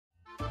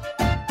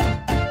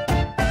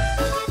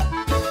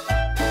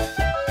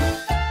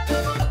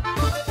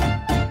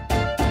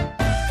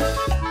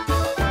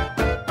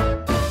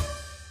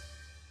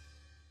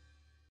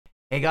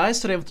Hey guys,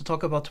 today I want to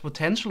talk about the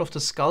potential of the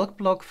Sculk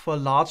block for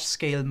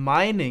large-scale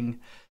mining.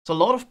 So a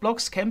lot of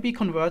blocks can be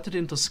converted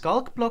into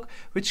Sculk block,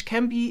 which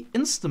can be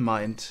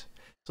insta-mined.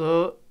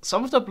 So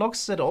some of the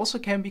blocks that also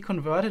can be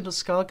converted into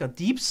Sculk are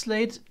Deep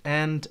Slate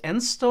and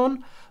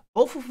Endstone,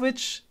 both of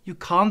which you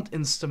can't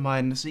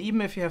insta-mine. So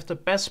even if you have the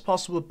best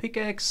possible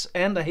pickaxe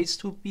and a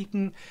haste tube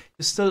beacon,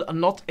 you still are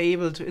not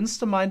able to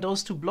insta-mine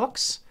those two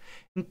blocks.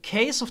 In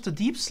case of the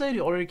Deep Slate,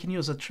 you already can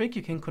use a trick,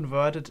 you can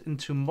convert it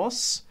into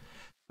moss,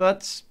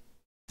 but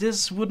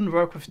this wouldn't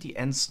work with the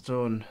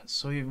Endstone,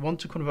 so you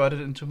want to convert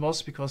it into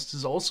moss because this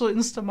is also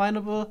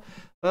insta-mineable,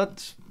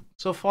 but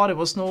so far there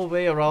was no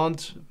way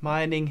around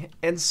mining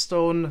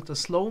Endstone the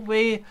slow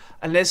way,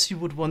 unless you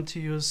would want to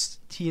use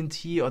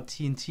TNT or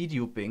TNT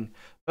duping.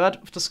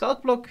 But with the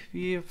Sculk block,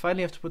 we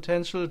finally have the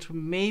potential to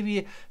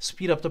maybe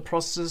speed up the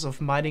process of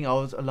mining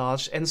out a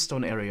large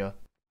Endstone area.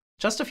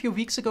 Just a few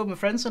weeks ago, my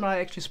friends and I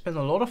actually spent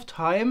a lot of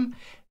time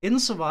in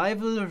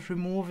survival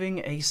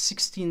removing a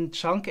 16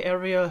 chunk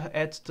area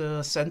at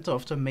the center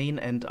of the main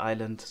end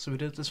island. So we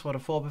did this for the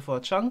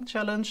 4x4 chunk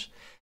challenge.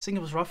 I think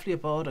it was roughly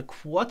about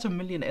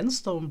 250,000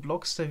 endstone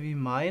blocks that we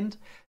mined.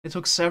 It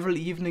took several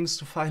evenings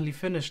to finally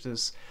finish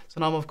this. So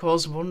now I'm of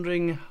course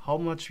wondering how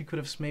much we could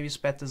have maybe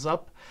sped this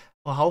up,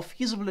 or how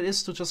feasible it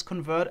is to just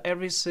convert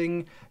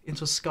everything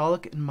into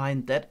Sculk and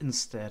mine that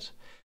instead.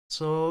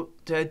 So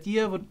the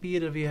idea would be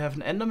that we have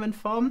an Enderman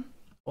farm.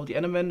 All the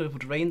Endermen that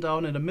would rain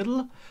down in the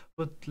middle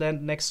would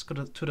land next to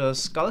the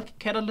Sculk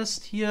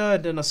catalyst here,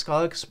 and then the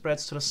Sculk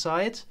spreads to the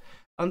side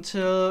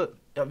until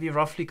we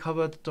roughly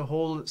covered the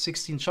whole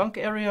 16 chunk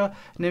area,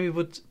 and then we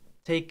would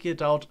take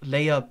it out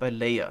layer by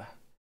layer.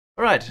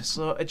 Alright,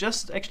 so I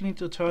just actually need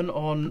to turn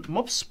on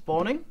mob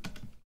spawning.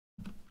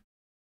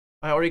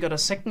 I already got a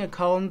second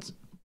account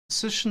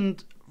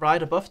positioned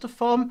right above the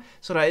farm.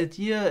 So the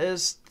idea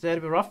is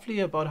that we're roughly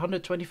about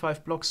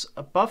 125 blocks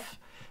above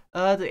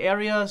the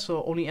area,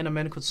 so only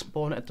Endermen could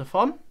spawn at the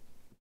farm.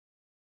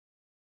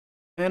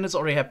 And it's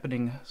already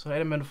happening. So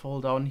Endermen fall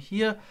down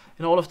here,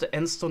 and all of the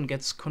endstone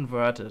gets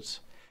converted.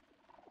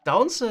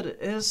 Downside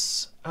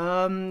is,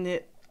 I'm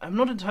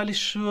not entirely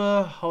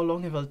sure how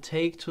long it will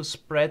take to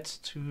spread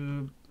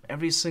to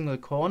every single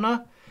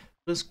corner.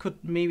 This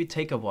could maybe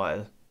take a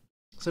while.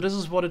 So this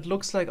is what it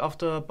looks like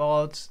after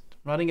about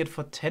running it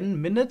for 10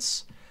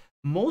 minutes,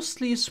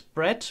 mostly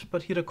spread,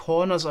 but here the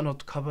corners are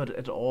not covered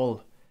at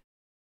all.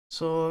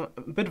 So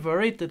I'm a bit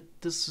worried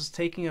that this is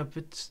taking a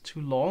bit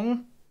too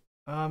long.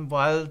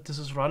 While this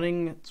is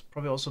running, it's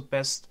probably also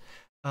best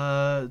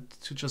to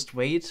just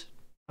wait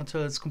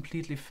until it's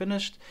completely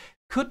finished.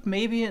 Could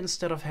maybe,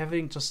 instead of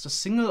having just a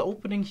single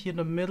opening here in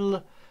the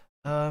middle,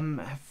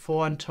 have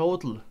 4 in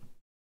total.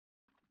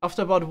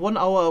 After about 1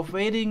 hour of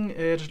waiting,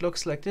 it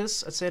looks like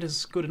this. I'd say this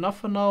is good enough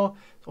for now.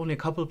 Only a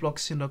couple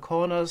blocks in the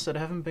corners that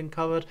haven't been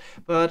covered,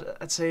 but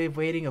I'd say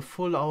waiting a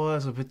full hour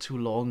is a bit too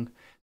long.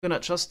 I'm gonna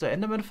adjust the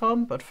Enderman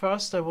farm, but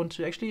first I want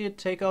to actually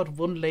take out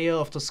 1 layer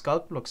of the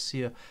Sculk blocks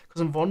here, because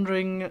I'm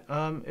wondering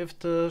if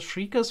the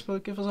Shriekers will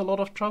give us a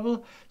lot of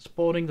trouble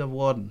spawning the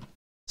Warden.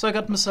 So I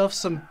got myself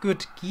some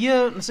good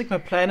gear. I think my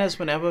plan is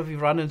whenever we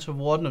run into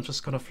Warden, I'm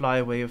just gonna fly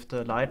away with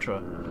the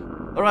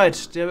Elytra.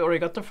 Alright, there we already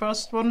got the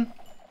first one.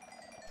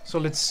 So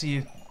let's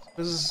see.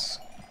 This is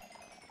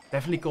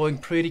definitely going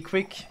pretty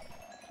quick.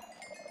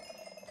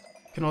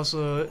 You can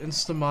also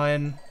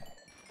insta-mine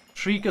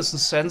Shriekers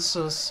and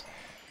sensors.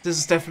 This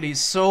is definitely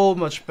so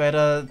much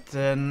better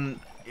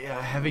than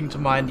having to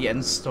mine the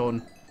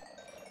endstone.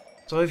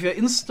 So if you're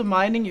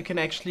insta-mining, you can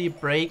actually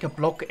break a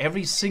block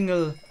every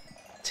single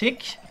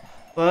tick.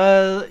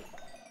 Well,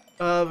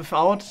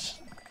 without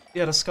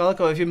the Sculk,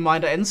 or if you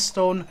mine the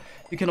endstone,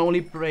 you can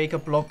only break a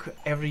block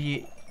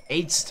every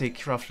 8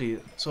 tick roughly.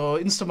 So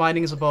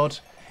insta-mining is about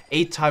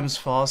 8 times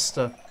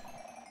faster.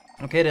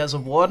 Okay, there's a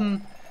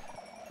Warden.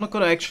 I'm not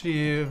gonna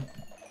actually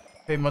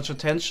pay much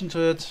attention to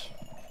it.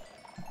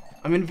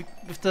 I mean,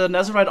 with the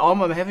Netherite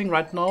armor I'm having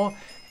right now,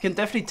 you can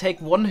definitely take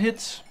 1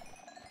 hit.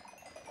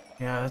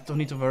 Yeah, don't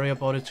need to worry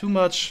about it too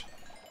much.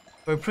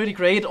 We're pretty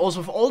great. Also,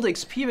 with all the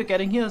XP we're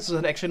getting here, this is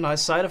an actually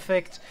nice side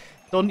effect.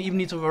 Don't even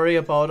need to worry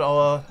about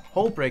our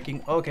hole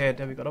breaking. Okay,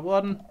 there we got a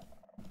Warden.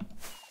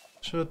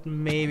 Should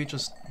maybe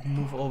just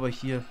move over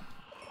here.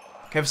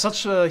 Okay, with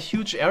such a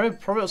huge area,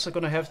 probably also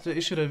gonna have the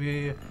issue that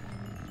we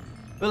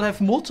will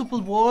have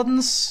multiple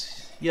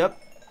Wardens. Yep.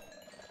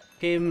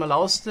 Game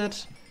allows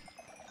that.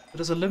 But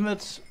there's a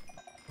limit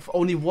of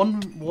only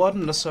 1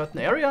 Warden in a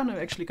certain area, and I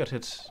actually got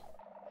hit.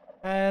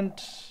 And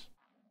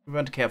we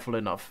weren't careful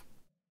enough.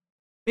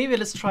 Maybe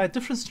let's try a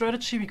different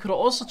strategy. We could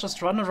also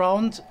just run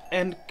around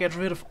and get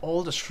rid of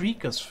all the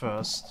Shriekers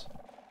first.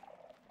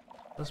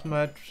 This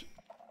might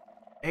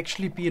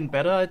actually be a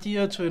better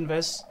idea, to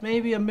invest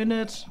maybe a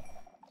minute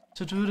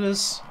to do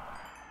this.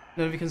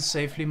 Then we can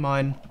safely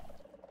mine.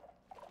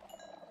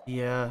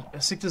 Yeah, I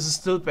think this is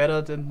still better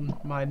than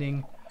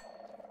mining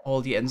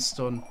all the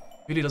endstone.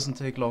 Really doesn't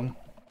take long.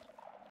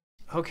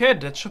 Okay,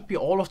 that should be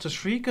all of the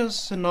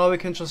Shriekers, and now we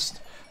can just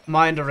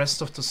mine the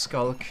rest of the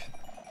Sculk.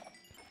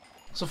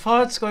 So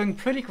far it's going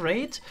pretty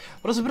great.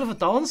 What was a bit of a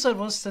downside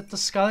was that the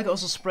Sculk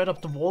also spread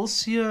up the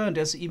walls here, and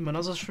there's even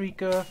another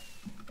Shrieker.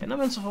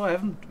 Endermen so far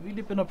haven't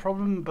really been a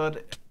problem,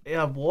 but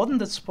yeah, Warden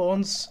that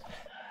spawns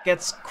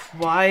gets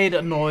quite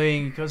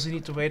annoying because you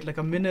need to wait like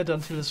a minute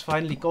until it's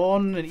finally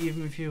gone, and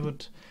even if you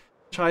would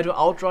try to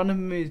outrun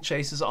him, he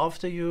chases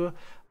after you.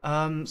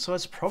 So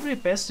it's probably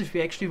best if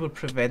we actually would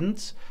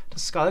prevent the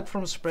Sculk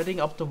from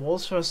spreading up the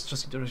walls first.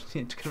 Just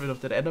need to get rid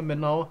of that Enderman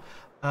now.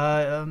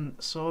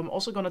 So I'm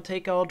also gonna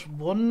take out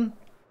one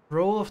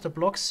row of the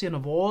blocks here in the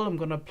wall. I'm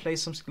gonna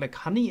place something like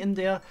honey in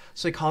there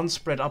so it can't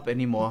spread up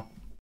anymore.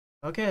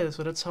 Okay,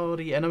 so that's how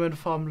the Enderman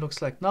farm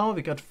looks like now.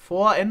 We got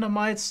 4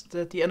 Endermites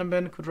that the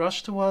Enderman could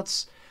rush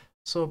towards.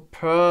 So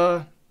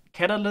per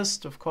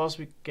catalyst, of course,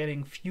 we're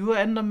getting fewer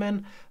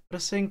Endermen, but I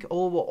think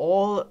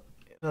overall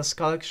the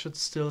Sculk should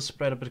still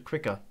spread a bit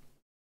quicker.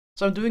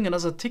 So I'm doing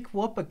another tick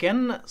warp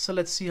again, so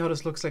let's see how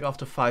this looks like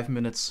after 5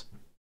 minutes.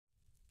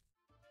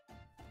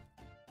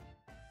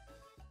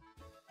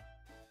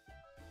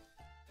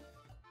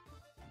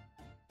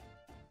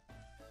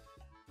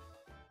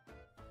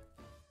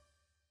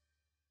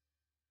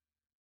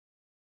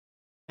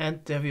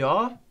 And there we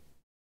are.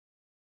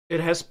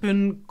 It has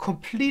been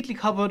completely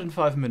covered in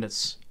 5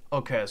 minutes.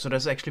 Okay, so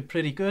that's actually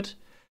pretty good.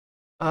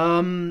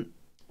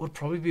 Would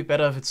probably be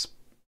better if it's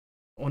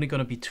only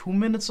gonna be 2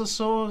 minutes or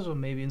so. So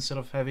maybe instead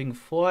of having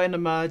 4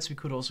 Endermites, we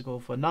could also go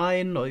for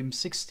 9 or even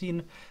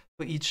 16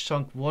 for each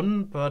chunk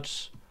 1.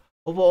 But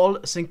overall,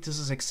 I think this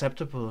is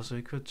acceptable. So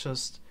you could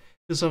just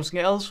do something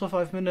else for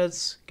 5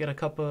 minutes, get a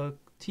cup of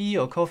tea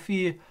or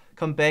coffee,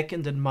 come back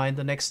and then mine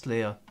the next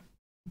layer.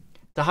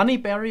 The honey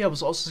barrier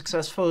was also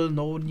successful.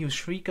 No new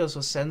shriekers or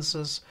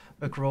sensors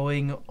were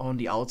growing on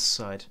the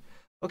outside.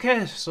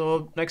 Okay,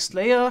 so next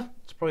layer.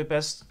 It's probably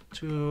best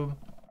to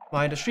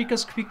mine the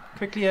shriekers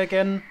quickly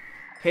again.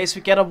 In case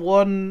we get a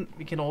warden,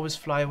 we can always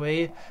fly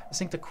away. I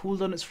think the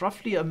cooldown is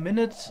roughly a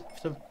minute.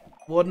 If the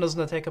warden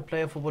doesn't attack a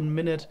player for 1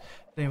 minute,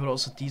 then he will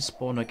also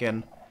despawn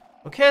again.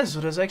 Okay,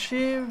 so that's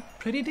actually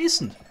pretty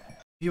decent.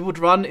 You would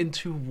run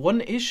into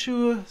one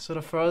issue. So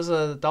the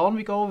further down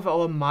we go with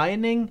our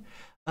mining,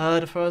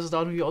 the further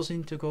down we also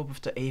need to go with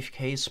the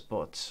AFK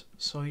spot.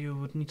 So you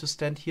would need to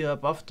stand here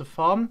above the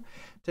farm.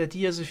 The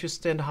idea is if you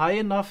stand high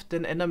enough,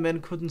 then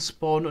Endermen couldn't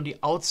spawn on the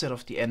outside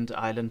of the end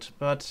island.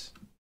 But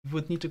you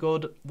would need to go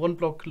 1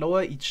 block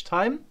lower each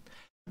time.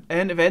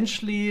 And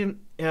eventually,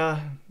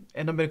 yeah,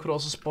 Endermen could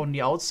also spawn on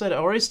the outside. I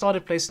already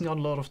started placing on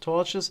a lot of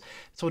torches.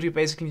 So what you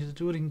basically need to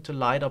do, you need to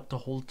light up the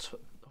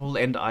whole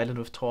end island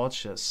with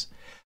torches.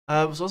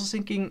 I was also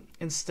thinking,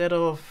 instead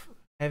of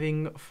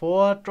having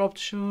 4 dropped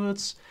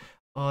shoots,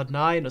 or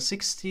 9 or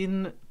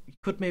 16, you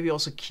could maybe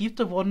also keep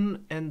the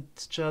one and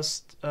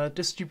just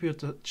distribute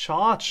the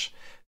charge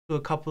to a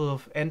couple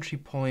of entry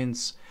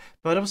points.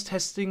 But I was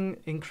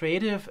testing in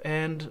creative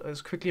and I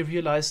quickly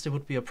realized there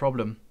would be a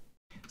problem.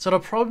 So the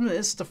problem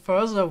is the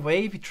further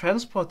away we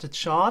transport the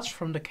charge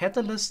from the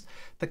catalyst,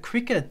 the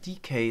quicker it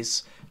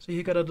decays. So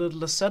you got a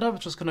little setup,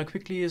 which is gonna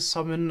quickly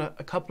summon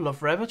a couple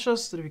of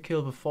Ravagers that we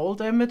kill with fall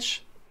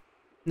damage.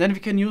 And then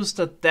we can use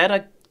the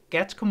data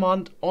get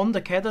command on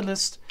the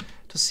catalyst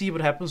to see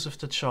what happens with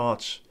the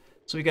charge.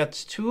 So we got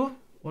 2.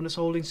 One is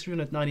holding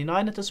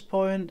 399 at this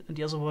point, and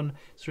the other one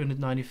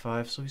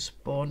 395. So we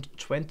spawned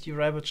 20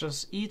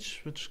 Ravagers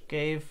each, which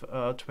gave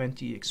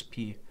 20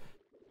 XP.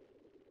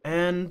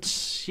 And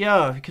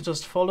yeah, we can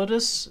just follow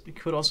this. We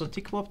could also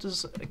tick warp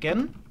this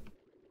again.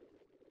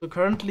 So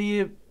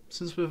currently,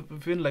 since we're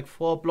within like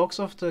 4 blocks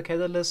of the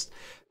catalyst,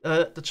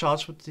 the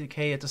charge would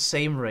decay at the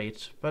same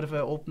rate. But if I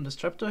open this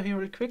trapdoor here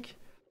real quick,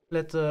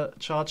 let the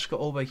charge go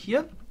over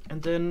here,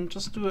 and then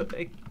just do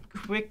a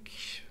quick,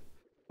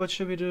 what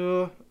should we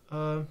do?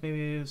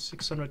 Maybe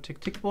 600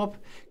 tick warp.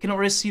 You can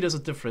already see there's a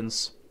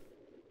difference.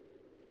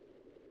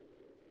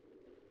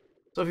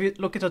 So if you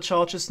look at the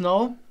charges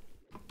now,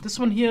 this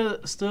one here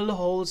still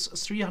holds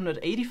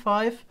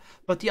 385,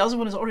 but the other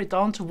one is already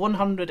down to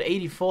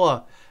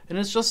 184. And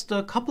it's just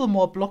a couple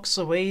more blocks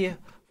away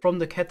from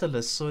the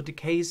catalyst, so it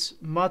decays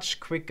much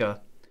quicker.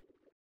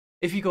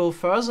 If you go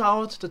further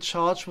out, the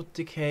charge would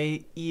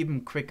decay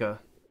even quicker.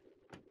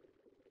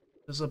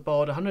 It's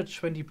about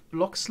 120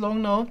 blocks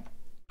long now.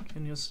 You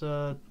can use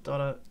the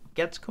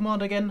 .get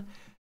command again.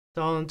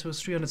 Down to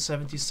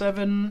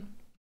 377.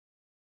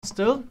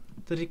 Still,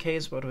 the decay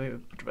is, by the way,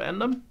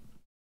 random.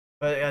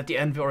 But at the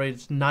end we're already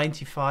at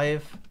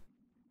 95.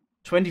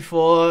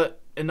 24,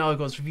 and now it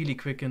goes really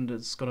quick and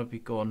it's gonna be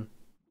gone.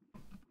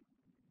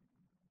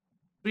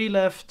 3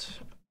 left,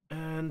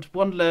 and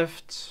 1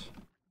 left.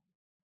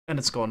 And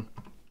it's gone.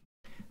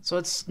 So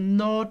it's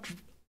not,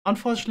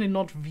 unfortunately,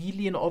 not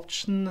really an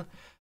option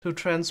to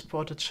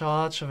transport a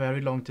charge a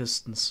very long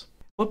distance.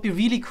 Would be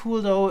really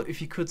cool though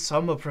if you could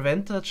somehow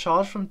prevent the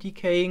charge from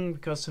decaying,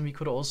 because then we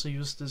could also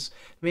use this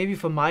maybe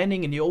for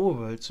mining in the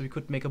overworld. So we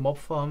could make a mob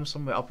farm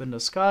somewhere up in the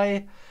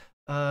sky,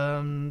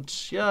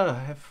 and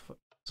yeah, have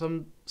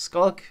some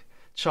Sculk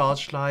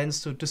charge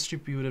lines to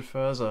distribute it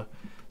further.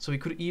 So we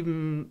could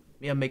even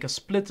make a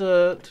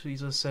splitter to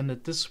either send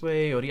it this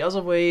way or the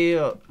other way,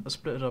 or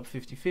split it up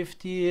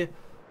 50-50.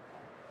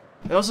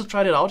 I also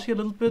tried it out here a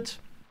little bit.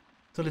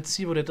 So let's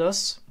see what it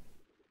does.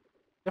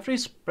 Definitely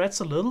spreads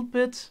a little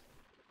bit.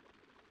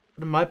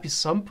 There might be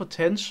some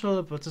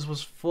potential, but this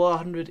was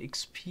 400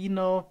 XP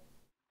now.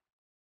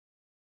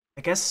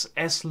 I guess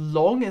as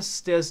long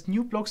as there's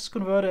new blocks to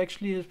convert,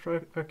 actually it's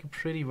working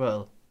pretty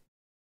well.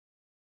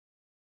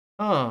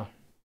 Ah.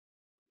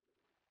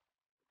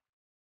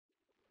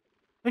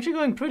 Actually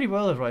going pretty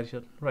well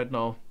right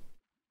now.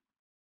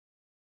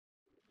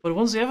 But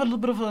once you have a little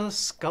bit of a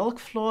Sculk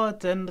floor,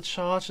 then the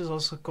charge is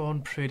also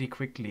gone pretty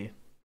quickly.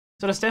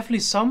 So there's definitely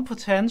some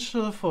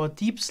potential for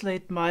deep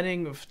slate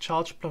mining with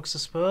charge blocks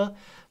as well.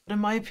 But in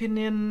my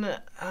opinion,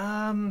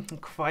 I'm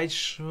quite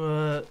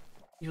sure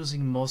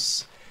using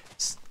moss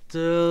is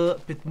still a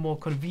bit more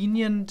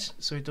convenient.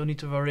 So you don't need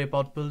to worry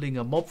about building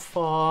a mob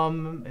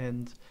farm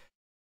and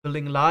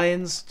building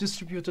lines,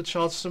 distribute the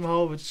charge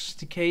somehow, which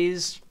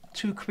decays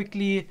too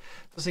quickly.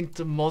 I think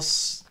the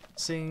moss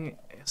thing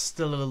is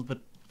still a little bit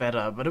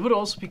better, but it would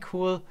also be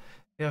cool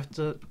if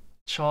the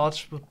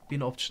charge would be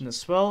an option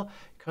as well,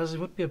 because it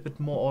would be a bit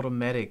more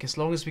automatic. As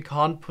long as we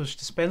can't push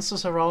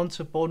dispensers around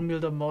to bone meal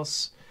the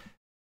moss,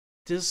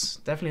 this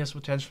definitely has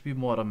potential to be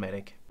more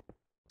automatic.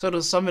 So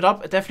to sum it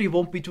up, I definitely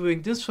won't be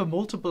doing this for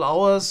multiple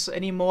hours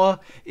anymore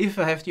if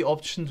I have the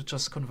option to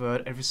just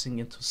convert everything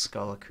into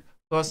Sculk.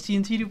 Because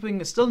TNT tubing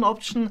is still an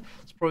option,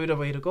 it's probably the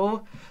way to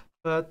go,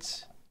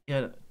 but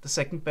yeah, the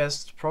second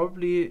best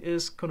probably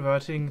is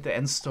converting the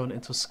endstone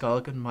into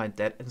Sculk and mine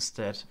that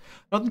instead.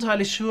 Not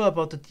entirely sure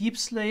about the deep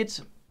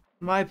slate.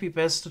 Might be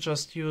best to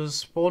just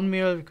use bone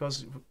meal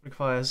because it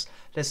requires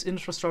less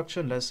infrastructure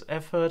and less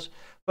effort.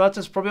 But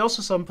there's probably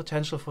also some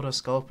potential for the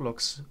Sculk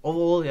blocks.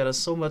 Overall, yeah, there's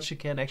so much you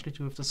can actually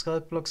do with the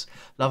Sculk blocks.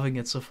 Loving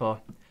it so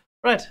far.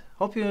 Right,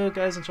 hope you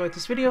guys enjoyed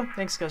this video.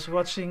 Thanks guys for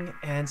watching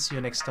and see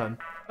you next time.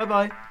 Bye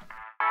bye.